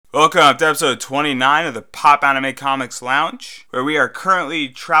Welcome to episode 29 of the Pop Anime Comics Lounge, where we are currently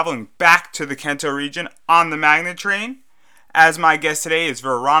traveling back to the Kanto region on the Magnet Train. As my guest today is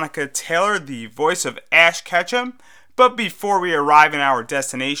Veronica Taylor, the voice of Ash Ketchum. But before we arrive in our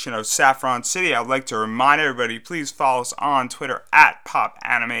destination of Saffron City, I'd like to remind everybody, please follow us on Twitter at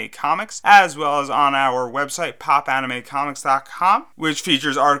PopAnimeComics, as well as on our website, PopAnimeComics.com, which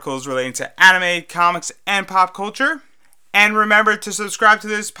features articles relating to anime, comics, and pop culture. And remember to subscribe to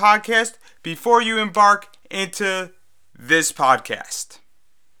this podcast before you embark into this podcast.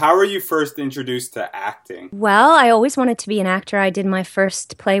 How were you first introduced to acting? Well, I always wanted to be an actor. I did my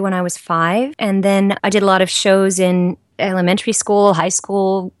first play when I was 5, and then I did a lot of shows in elementary school, high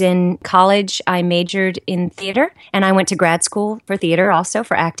school. In college, I majored in theater, and I went to grad school for theater, also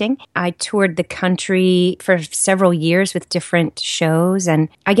for acting. I toured the country for several years with different shows, and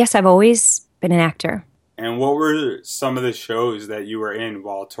I guess I've always been an actor. And what were some of the shows that you were in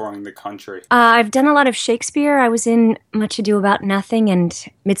while touring the country? I've done a lot of Shakespeare. I was in Much Ado About Nothing and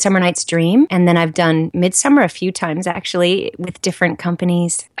Midsummer Night's Dream. And then I've done Midsummer a few times, actually, with different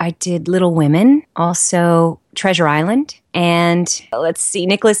companies. I did Little Women, also Treasure Island, and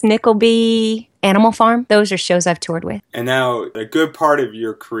Nicholas Nickleby, Animal Farm. Those are shows I've toured with. And now, a good part of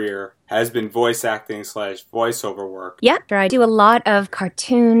your career has been voice acting / voiceover work. Yeah, I do a lot of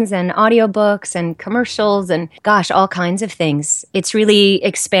cartoons and audiobooks and commercials and, all kinds of things. It's really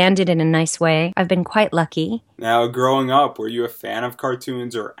expanded in a nice way. I've been quite lucky. Now, growing up, were you a fan of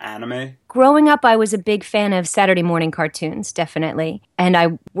cartoons or anime? Growing up, I was a big fan of Saturday morning cartoons, definitely. And I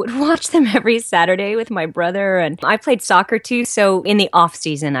would watch them every Saturday with my brother. And I played soccer too, so in the off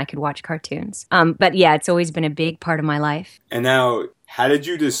season, I could watch cartoons. But yeah, it's always been a big part of my life. And now, how did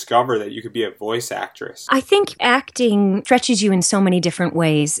you discover that you could be a voice actress? I think acting stretches you in so many different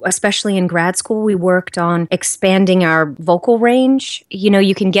ways. Especially in grad school, we worked on expanding our vocal range. You know,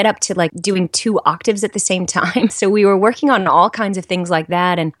 you can get up to doing 2 octaves at the same time. So we were working on all kinds of things like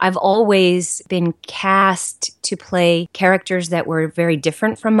that. And I've always been cast to play characters that were very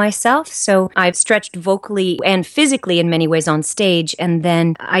different from myself. So I've stretched vocally and physically in many ways on stage. And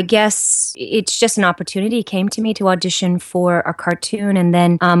then I guess it's just an opportunity came to me to audition for a cartoon. And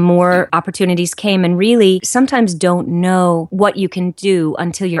then more opportunities came, and really sometimes don't know what you can do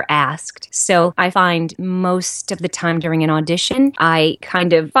until you're asked. So I find most of the time during an audition, I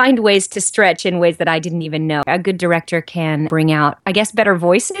kind of find ways to stretch in ways that I didn't even know. A good director can bring out, I guess, better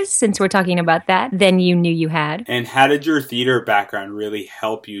voices, since we're talking about that, than you knew you had. And how did your theater background really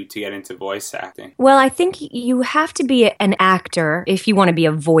help you to get into voice acting? Well, I think you have to be an actor if you want to be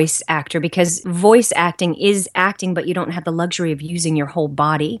a voice actor, because voice acting is acting, but you don't have the luxury of using your whole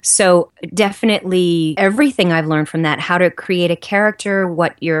body. So definitely everything I've learned from that, how to create a character,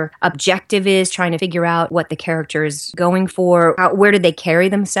 what your objective is, trying to figure out what the character is going for, where do they carry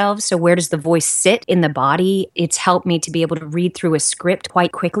themselves, so where does the voice sit in the body. It's helped me to be able to read through a script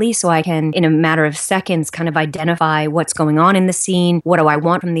quite quickly, so I can, in a matter of seconds, kind of identify what's going on in the scene, what do I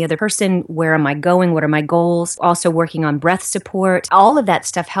want from the other person, where am I going, what are my goals. Also working on breath support. All of that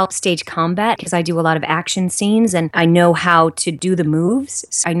stuff helps stage combat, because I do a lot of action scenes and I know how to do the moves.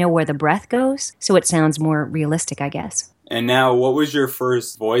 So I know where the breath goes, so it sounds more realistic, I guess. And now, what was your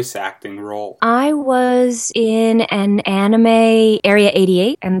first voice acting role? I was in an anime, Area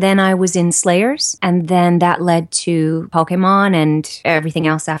 88, and then I was in Slayers, and then that led to Pokemon and everything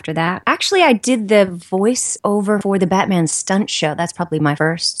else after that. Actually, I did the voiceover for the Batman stunt show. That's probably my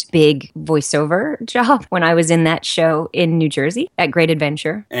first big voiceover job, when I was in that show in New Jersey at Great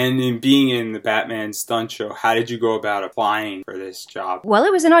Adventure. And in being in the Batman stunt show, how did you go about applying for this job? Well,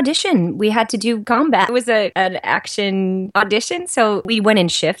 it was an audition. We had to do combat. It was an action audition, so we went in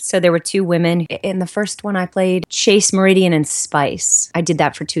shifts. So there were 2 women. In the first one, I played Chase, Meridian, and Spice. I did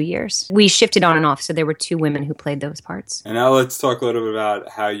that for 2 years. We shifted on and off, so there were 2 women who played those parts. And now let's talk a little bit about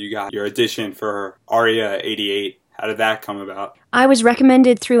how you got your audition for Aria 88. How did that come about? I was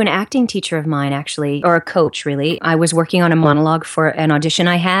recommended through an acting teacher of mine, actually, or a coach, really. I was working on a monologue for an audition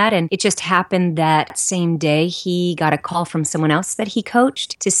I had, and it just happened that same day he got a call from someone else that he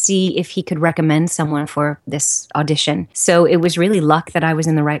coached to see if he could recommend someone for this audition. So it was really luck that I was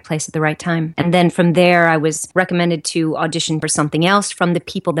in the right place at the right time. And then from there, I was recommended to audition for something else from the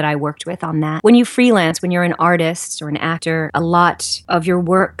people that I worked with on that. When you freelance, when you're an artist or an actor, a lot of your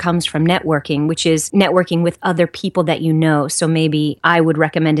work comes from networking, which is networking with other people that you know. So maybe I would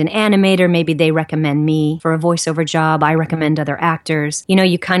recommend an animator, maybe they recommend me for a voiceover job, I recommend other actors. You know,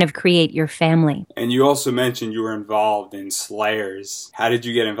 you kind of create your family. And you also mentioned you were involved in Slayers. How did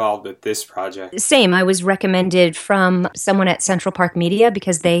you get involved with this project? Same, I was recommended from someone at Central Park Media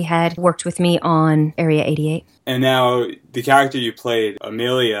because they had worked with me on Area 88. And now, the character you played,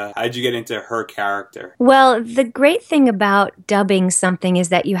 Amelia, how'd you get into her character? Well, the great thing about dubbing something is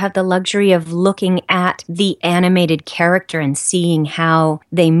that you have the luxury of looking at the animated character and seeing how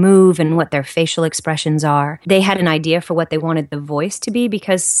they move and what their facial expressions are. They had an idea for what they wanted the voice to be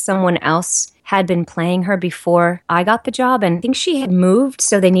because someone else had been playing her before I got the job, and I think she had moved,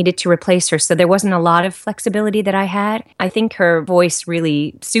 so they needed to replace her. So there wasn't a lot of flexibility that I had. I think her voice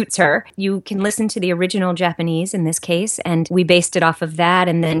really suits her. You can listen to the original Japanese in this case, and we based it off of that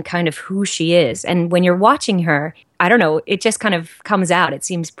and then kind of who she is. And when you're watching her, I don't know, it just kind of comes out. It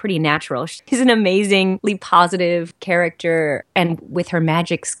seems pretty natural. She's an amazingly positive character, and with her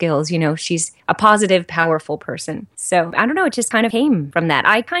magic skills, she's a positive, powerful person. So I don't know, it just kind of came from that.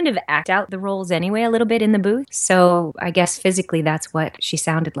 I kind of act out the roles anyway a little bit in the booth. So I guess physically that's what she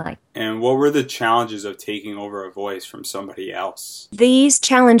sounded like. And what were the challenges of taking over a voice from somebody else? These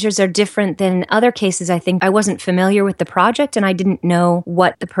challenges are different than other cases. I think I wasn't familiar with the project and I didn't know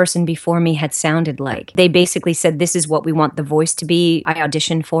what the person before me had sounded like. They basically said, this is what we want the voice to be. I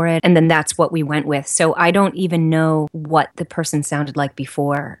auditioned for it, and then that's what we went with. So I don't even know what the person sounded like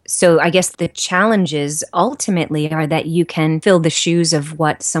before. So I guess the challenges ultimately are that you can fill the shoes of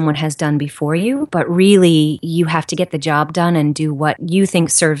what someone has done before you, but really you have to get the job done and do what you think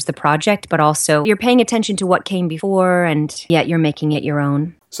serves the project, but also you're paying attention to what came before, and yet you're making it your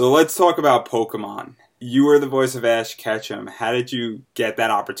own. So let's talk about Pokemon. You were the voice of Ash Ketchum. How did you get that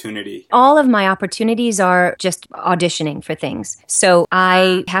opportunity? All of my opportunities are just auditioning for things. So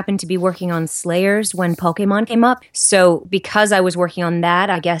I happened to be working on Slayers when Pokemon came up. So because I was working on that,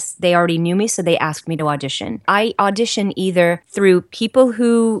 I guess they already knew me, so they asked me to audition. I audition either through people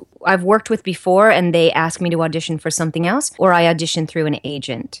who I've worked with before and they ask me to audition for something else, or I audition through an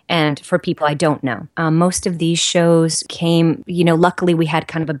agent and for people I don't know. Most of these shows came, luckily we had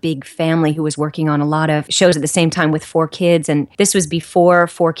kind of a big family who was working on a lot of shows at the same time with 4 kids, and this was before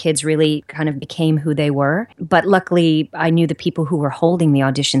 4 kids really kind of became who they were. But luckily I knew the people who were holding the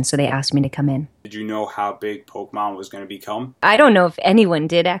audition, so they asked me to come in. Did you know how big Pokemon was going to become? I don't know if anyone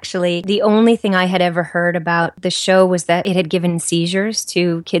did, actually. The only thing I had ever heard about the show was that it had given seizures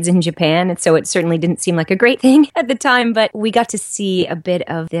to kids in Japan, and so it certainly didn't seem like a great thing at the time, but we got to see a bit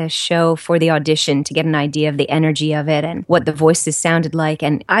of the show for the audition to get an idea of the energy of it and what the voices sounded like,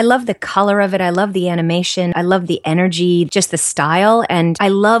 and I love the color of it, I love the animation, I love the energy, just the style, and I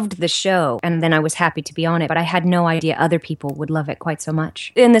loved the show, and then I was happy to be on it, but I had no idea other people would love it quite so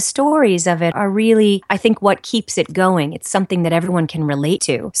much. And the stories of it are really, I think, what keeps it going. It's something that everyone can relate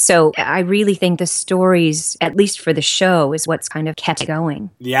to. So I really think the stories, at least for the show, is what's kind of kept it going.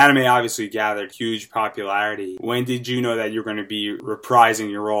 The anime obviously gathered huge popularity. When did you know that you were going to be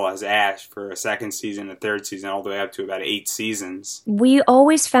reprising your role as Ash for a second season, a third season, all the way up to about 8 seasons? We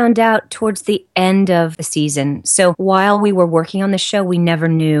always found out towards the end of the season. So while we were working on the show, we never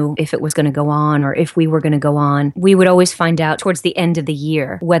knew if it was going to go on or if we were going to go on. We would always find out towards the end of the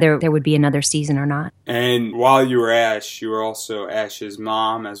year whether there would be another season or not. And while you were Ash, you were also Ash's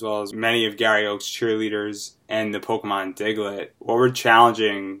mom, as well as many of Gary Oak's cheerleaders and the Pokemon Diglett. What were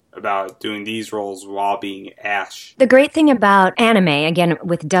challenging about doing these roles while being Ash? The great thing about anime, again,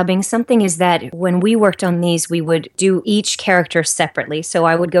 with dubbing something, is that when we worked on these, we would do each character separately. So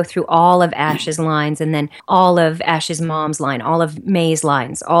I would go through all of Ash's lines and then all of Ash's mom's line, all of May's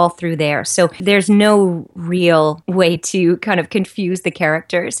lines, all through there. So there's no real way to kind of confuse the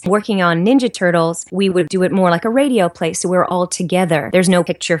characters. Working on Ninja Turtles, we would do it more like a radio play, so we're all together. There's no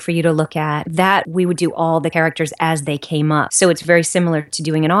picture for you to look at. That we would do all the characters as they came up. So it's very similar to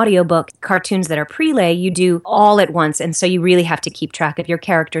doing an audiobook. Cartoons that are prelay, you do all at once, and so you really have to keep track of your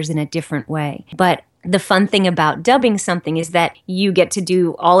characters in a different way. But the fun thing about dubbing something is that you get to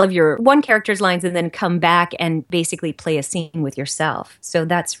do all of your one character's lines and then come back and basically play a scene with yourself. So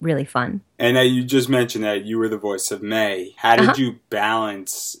that's really fun. And you just mentioned that you were the voice of May. How did you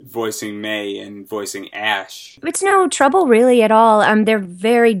balance voicing May and voicing Ash? It's no trouble really at all. They're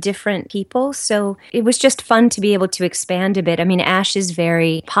very different people, so it was just fun to be able to expand a bit. I mean, Ash is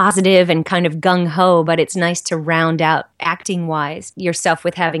very positive and kind of gung-ho, but it's nice to round out acting-wise yourself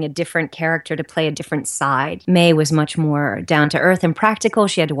with having a different character to play a different side. May was much more down-to-earth and practical.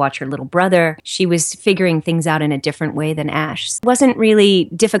 She had to watch her little brother. She was figuring things out in a different way than Ash. It wasn't really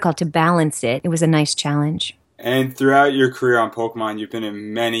difficult to balance it. It was a nice challenge. And throughout your career on Pokemon, you've been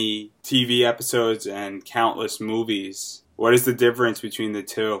in many TV episodes and countless movies. What is the difference between the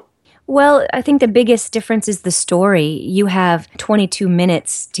two? Well, I think the biggest difference is the story. You have 22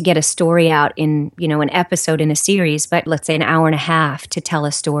 minutes to get a story out in, an episode in a series, but let's say an hour and a half to tell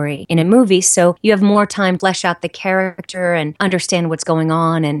a story in a movie. So you have more time to flesh out the character and understand what's going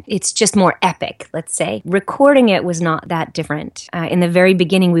on. And it's just more epic, let's say. Recording it was not that different. In the very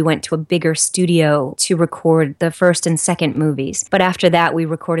beginning, we went to a bigger studio to record the first and second movies. But after that, we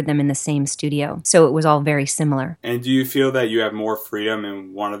recorded them in the same studio. So it was all very similar. And do you feel that you have more freedom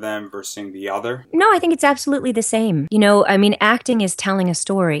in one of them versus the other? No, I think it's absolutely the same. Acting is telling a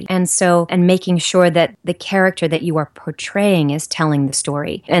story. And making sure that the character that you are portraying is telling the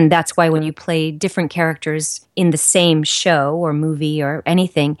story. And that's why when you play different characters in the same show or movie or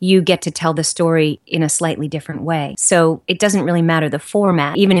anything, you get to tell the story in a slightly different way. So it doesn't really matter the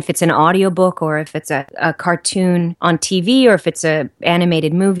format, even if it's an audiobook or if it's a cartoon on TV or if it's an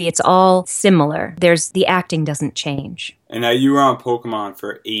animated movie, it's all similar. The acting doesn't change. And now you were on Pokemon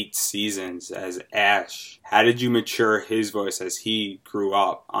for 8 seasons as Ash. How did you mature his voice as he grew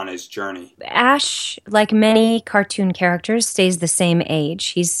up on his journey? Ash, like many cartoon characters, stays the same age.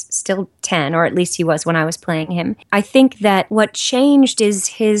 He's still 10, or at least he was when I was playing him. I think that what changed is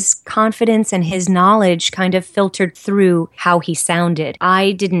his confidence and his knowledge kind of filtered through how he sounded.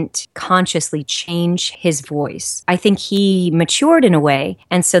 I didn't consciously change his voice. I think he matured in a way,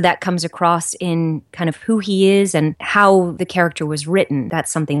 and so that comes across in kind of who he is and how the character was written.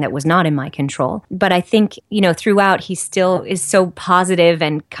 That's something that was not in my control. But I think throughout, he still is so positive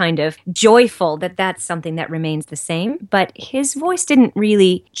and kind of joyful that that's something that remains the same. But his voice didn't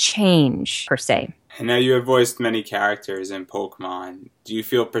really change, per se. And now you have voiced many characters in Pokemon. Do you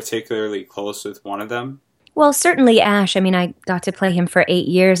feel particularly close with one of them? Well, certainly Ash. I got to play him for 8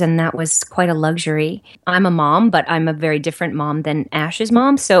 years, and that was quite a luxury. I'm a mom, but I'm a very different mom than Ash's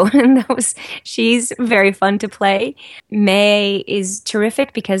mom, so she's very fun to play. May is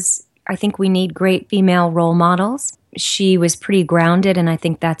terrific because I think we need great female role models. She was pretty grounded, and I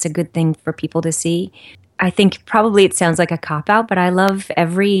think that's a good thing for people to see. I think probably it sounds like a cop-out, but I love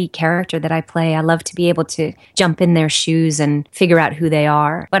every character that I play. I love to be able to jump in their shoes and figure out who they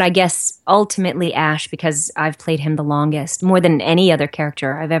are. But I guess ultimately Ash, because I've played him the longest, more than any other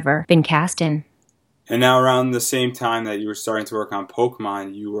character I've ever been cast in. And now around the same time that you were starting to work on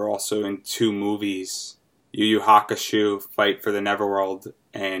Pokemon, you were also in 2 movies. Yu Yu Hakusho, Fight for the Neverworld,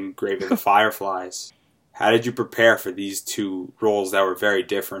 and Grave of the Fireflies. How did you prepare for these 2 roles that were very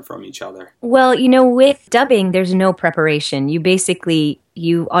different from each other? Well, with dubbing, there's no preparation. You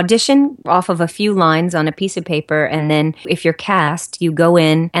audition off of a few lines on a piece of paper, and then if you're cast, you go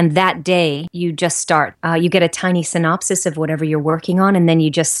in, and that day you just start. You get a tiny synopsis of whatever you're working on, and then you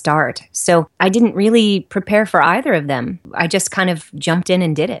just start. So I didn't really prepare for either of them. I just kind of jumped in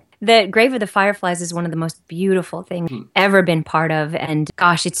and did it. The Grave of the Fireflies is one of the most beautiful things ever been part of, and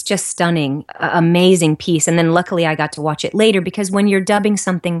gosh, it's just stunning, amazing piece. And then luckily I got to watch it later, because when you're dubbing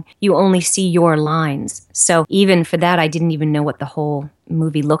something, you only see your lines. So even for that, I didn't even know what the whole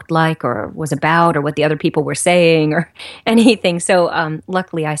movie looked like or was about or what the other people were saying or anything. So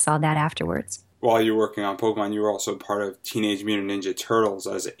luckily I saw that afterwards. While you were working on Pokemon, you were also part of Teenage Mutant Ninja Turtles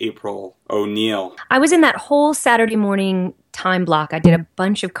as April O'Neil. I was in that whole Saturday morning time block. I did a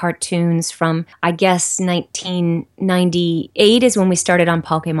bunch of cartoons from, I guess, 1998 is when we started on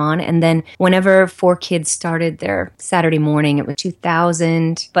Pokemon. And then whenever 4Kids started their Saturday morning, it was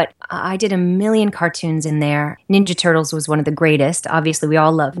 2000. But I did a million cartoons in there. Ninja Turtles was one of the greatest. Obviously, we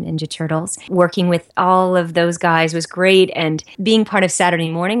all love Ninja Turtles. Working with all of those guys was great. And being part of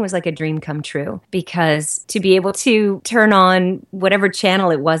Saturday morning was like a dream come true, because to be able to turn on whatever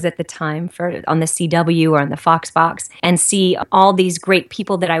channel it was at the time on the CW or on the Fox box and see all these great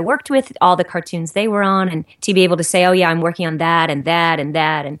people that I worked with, all the cartoons they were on, and to be able to say, oh yeah, I'm working on that and that and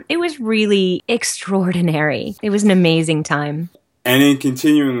that. And it was really extraordinary. It was an amazing time. And in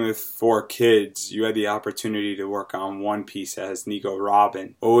continuing with 4Kids, you had the opportunity to work on One Piece as Nico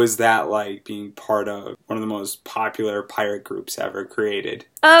Robin. What was that like, being part of one of the most popular pirate groups ever created?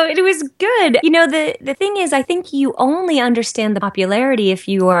 Oh, it was good. The thing is, I think you only understand the popularity if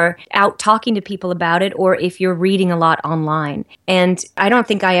you are out talking to people about it or if you're reading a lot online. And I don't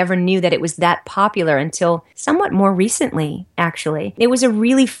think I ever knew that it was that popular until somewhat more recently, actually. It was a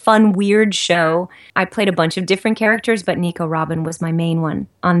really fun, weird show. I played a bunch of different characters, but Nico Robin was my main one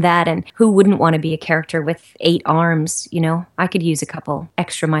on that. And who wouldn't want to be a character with 8 arms? I could use a couple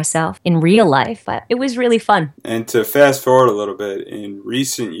extra myself in real life, but it was really fun. And to fast forward a little bit, in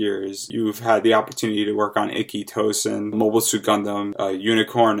recent years, you've had the opportunity to work on Ikki Tousen, Mobile Suit Gundam,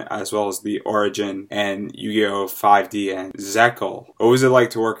 Unicorn, as well as the Origin, and Yu-Gi-Oh! 5D and Zekel. What was it like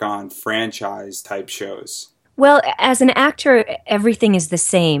to work on franchise-type shows? Well, as an actor, everything is the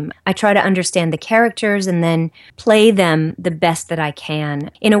same. I try to understand the characters and then play them the best that I can.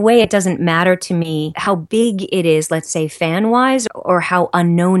 In a way, it doesn't matter to me how big it is, let's say fan-wise, or how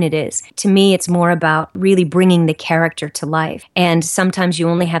unknown it is. To me, it's more about really bringing the character to life. And sometimes you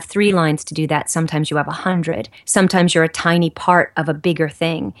only have 3 lines to do that. Sometimes you have 100. Sometimes you're a tiny part of a bigger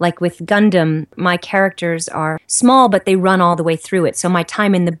thing. Like with Gundam, my characters are small, but they run all the way through it. So my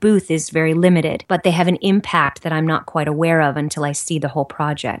time in the booth is very limited, but they have an impact that I'm not quite aware of until I see the whole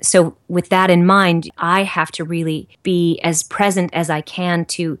project. So with that in mind, I have to really be as present as I can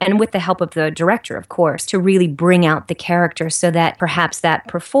to, and with the help of the director, of course, to really bring out the character so that perhaps that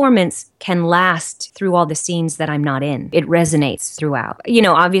performance can last through all the scenes that I'm not in. It resonates throughout. You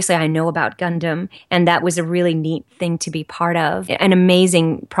know, obviously I know about Gundam, and that was a really neat thing to be part of, an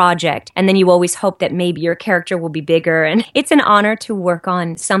amazing project. And then you always hope that maybe your character will be bigger. And it's an honor to work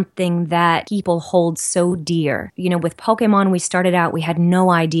on something that people hold so dear. You know, with Pokemon, we started out, we had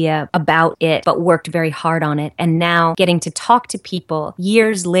no idea about it, but worked very hard on it. And now getting to talk to people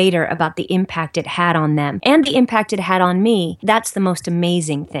years later about the impact it had on them and the impact it had on me, that's the most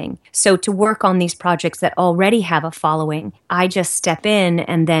amazing thing. So to work on these projects that already have a following, I just step in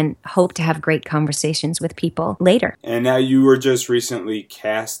and then hope to have great conversations with people later. And now you were just recently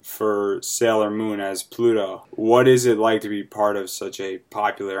cast for Sailor Moon as Pluto. What is it like to be part of such a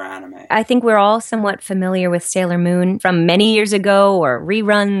popular anime? I think we're all somewhat familiar with Sailor Moon from many years ago or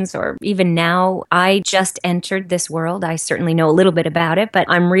reruns or even now. I just entered this world. I certainly know a little bit about it, but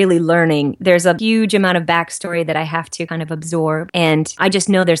I'm really learning. There's a huge amount of backstory that I have to kind of absorb, and I just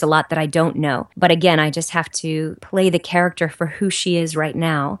know there's a lot that I don't know. But again, I just have to play the character for who she is right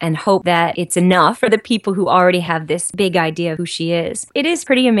now and hope that it's enough for the people who already have this big idea of who she is. It is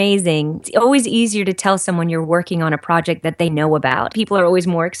pretty amazing. It's always easier to tell someone you're working on a project that they know about. People are always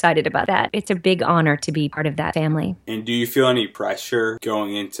more excited about that. It's a big honor to be part of that family. And do you feel any pressure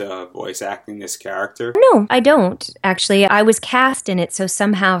going into voice acting this character? No, I don't. Actually, I was cast in it, so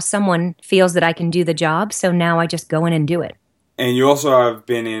somehow someone feels that I can do the job, so now I just go in and do it. And you also have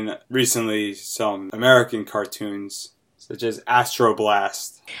been in recently some American cartoons, such as Astro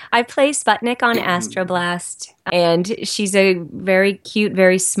Blast. I play Sputnik on Astro Blast, and she's a very cute,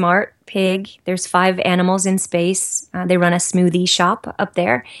 very smart pig. There's 5 animals in space. They run a smoothie shop up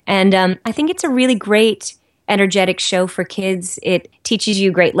there. And I think it's a really great, energetic show for kids. It teaches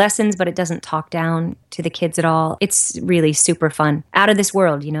you great lessons, but it doesn't talk down to the kids at all. It's really super fun. Out of this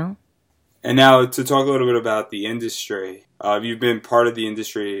world, you know? And now to talk a little bit about the industry. You've been part of the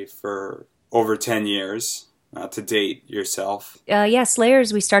industry for over 10 years. To date yourself.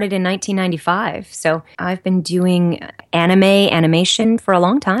 Slayers, we started in 1995. So I've been doing animation for a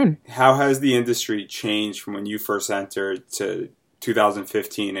long time. How has the industry changed from when you first entered to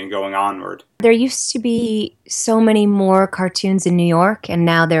 2015 and going onward? There used to be so many more cartoons in New York, and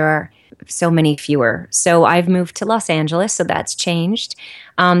now there are so many fewer. So I've moved to Los Angeles, so that's changed.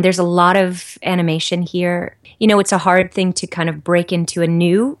 There's a lot of animation here. You know, it's a hard thing to kind of break into a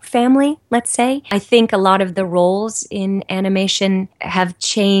new family, let's say. I think a lot of the roles in animation have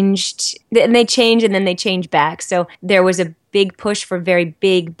changed, and they change and then they change back. So there was a big push for very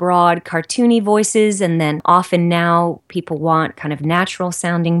big, broad, cartoony voices, and then often now people want kind of natural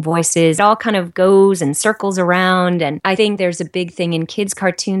sounding voices. It all kind of goes and circles around, and I think there's a big thing in kids'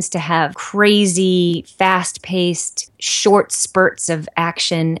 cartoons to have crazy, fast-paced, short spurts of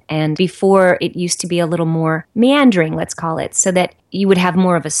action, and before it used to be a little more meandering, let's call it, so that you would have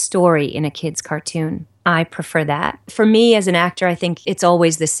more of a story in a kid's cartoon. I prefer that. For me as an actor, I think it's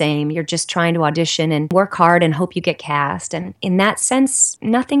always the same. You're just trying to audition and work hard and hope you get cast. And in that sense,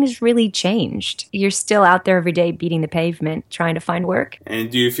 nothing has really changed. You're still out there every day beating the pavement, trying to find work. And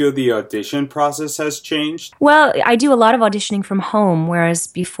do you feel the audition process has changed? Well, I do a lot of auditioning from home, whereas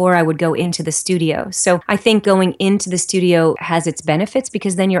before I would go into the studio. So I think going into the studio has its benefits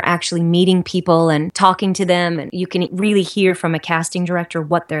because then you're actually meeting people and talking to them, and you can really hear from a casting director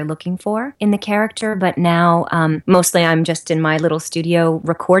what they're looking for in the character. But now mostly I'm just in my little studio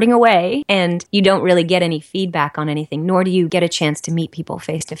recording away, and you don't really get any feedback on anything, nor do you get a chance to meet people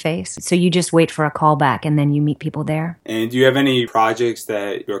face to face. So you just wait for a call back and then you meet people there. And do you have any projects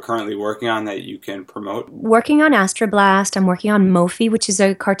that you're currently working on that you can promote? Working on Astro Blast. I'm working on Mophie, which is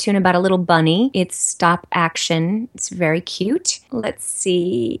a cartoon about a little bunny. It's stop action. It's very cute. Let's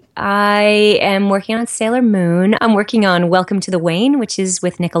see. I am working on Sailor Moon. I'm working on Welcome to the Wayne, which is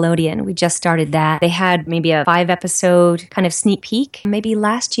with Nickelodeon. We just started that. They had maybe a 5-episode kind of sneak peek maybe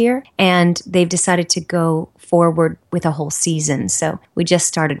last year, and they've decided to go forward with a whole season. So we just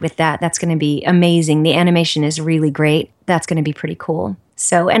started with that. That's going to be amazing. The animation is really great. That's going to be pretty cool.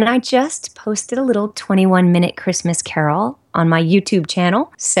 So, and I just posted a little 21-minute Christmas carol on my YouTube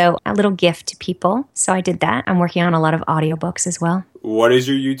channel. So a little gift to people. So I did that. I'm working on a lot of audiobooks as well. What is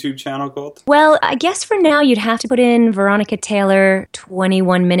your YouTube channel called? Well, I guess for now you'd have to put in Veronica Taylor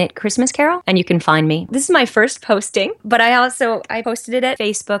 21-minute Christmas carol and you can find me. This is my first posting, but I posted it at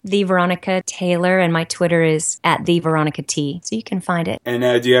Facebook, The Veronica Taylor, and my Twitter is at The Veronica T. So you can find it.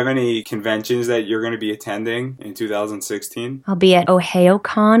 And do you have any conventions that you're going to be attending in 2016? I'll be at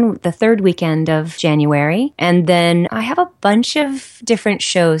OhioCon the third weekend of January. And then I have a bunch of different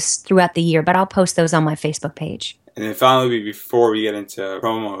shows throughout the year, but I'll post those on my Facebook page. And then finally, before we get into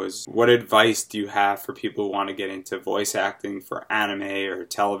promos, what advice do you have for people who want to get into voice acting for anime or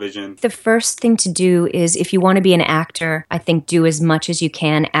television? The first thing to do is, if you want to be an actor, I think do as much as you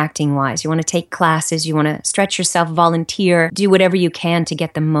can acting-wise. You want to take classes, you want to stretch yourself, volunteer, do whatever you can to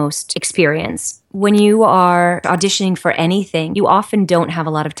get the most experience. When you are auditioning for anything, you often don't have a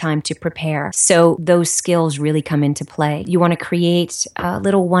lot of time to prepare. So those skills really come into play. You want to create a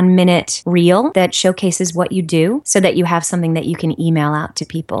little 1-minute reel that showcases what you do so that you have something that you can email out to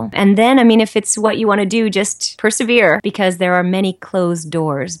people. And then, if it's what you want to do, just persevere, because there are many closed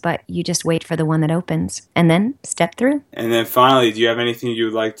doors, but you just wait for the one that opens and then step through. And then finally, do you have anything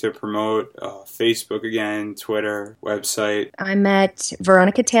you'd like to promote? Facebook again, Twitter, website? I'm at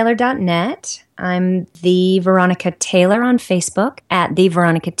veronicataylor.net. I'm The Veronica Taylor on Facebook, at The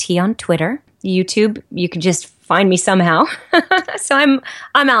Veronica T on Twitter. YouTube, you can just find me somehow. So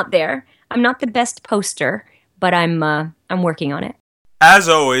I'm out there. I'm not the best poster, but I'm working on it. As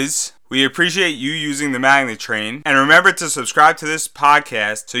always, we appreciate you using the Magnet Train. And remember to subscribe to this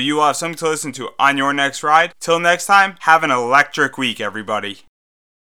podcast so you will have something to listen to on your next ride. Till next time, have an electric week, everybody.